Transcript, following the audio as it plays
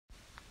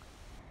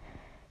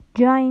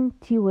Giant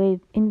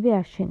T-wave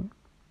inversion.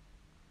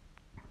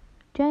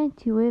 Giant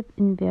T-wave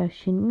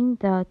inversion means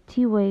that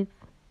T-wave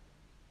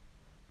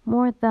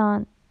more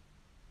than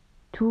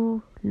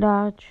two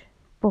large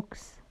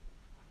books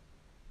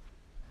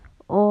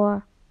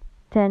or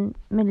 10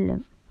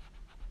 mm.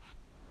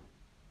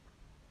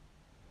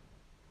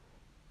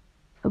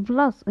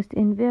 Plus its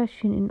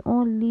inversion in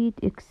all lead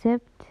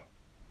except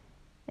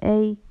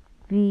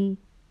AVR.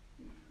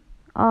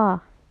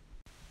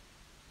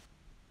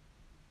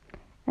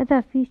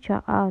 Other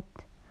feature add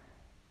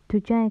to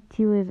giant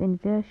T-wave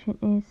inversion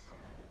is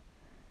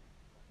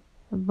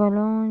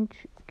prolonged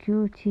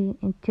QT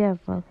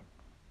interval.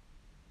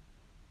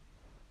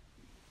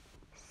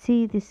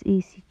 See this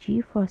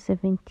ECG for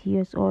 70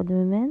 years old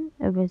women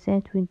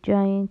present with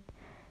giant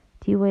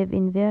T-wave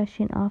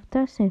inversion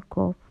after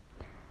syncope.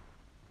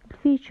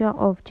 Feature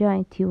of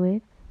giant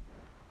T-wave: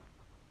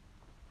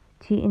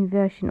 T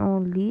inversion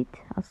on lead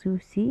as you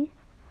see,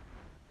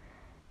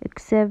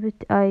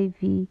 except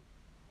IVR,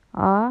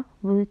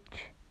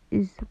 which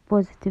is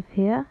positive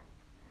here,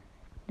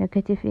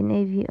 negative in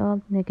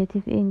AVR,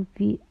 negative in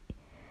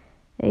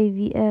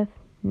AVF,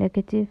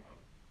 negative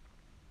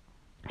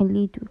in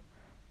lead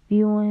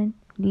V1,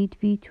 lead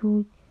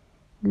V2,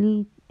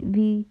 lead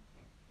V3,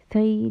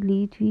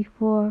 lead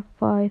V4,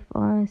 5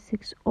 and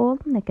 6, all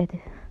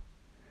negative.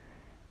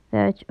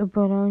 That's a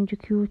prolonged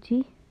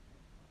QT.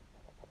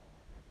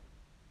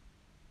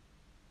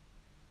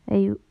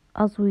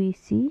 As we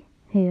see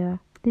here,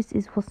 this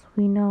is what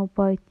we know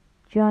by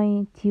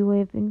giant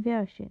T-wave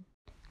inversion.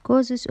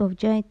 Causes of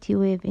giant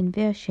T-wave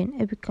inversion: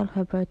 apical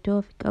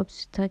hypertrophic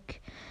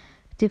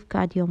obstructive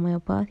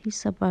cardiomyopathy,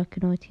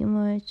 subarachnoid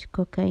hemorrhage,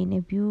 cocaine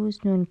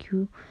abuse,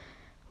 non-Q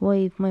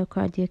wave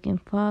myocardial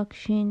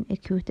infarction,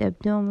 acute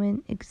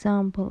abdomen,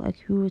 example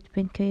acute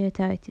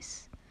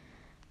pancreatitis,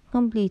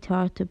 complete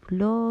heart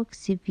block,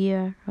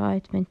 severe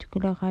right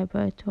ventricular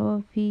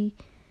hypertrophy,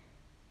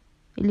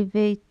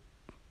 elevated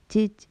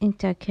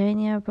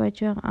intracranial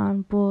pressure,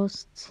 and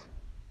post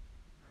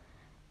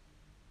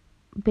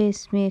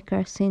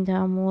pacemaker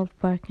syndrome or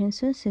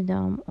Parkinson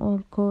syndrome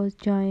all cause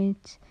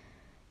giant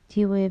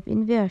T-wave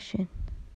inversion.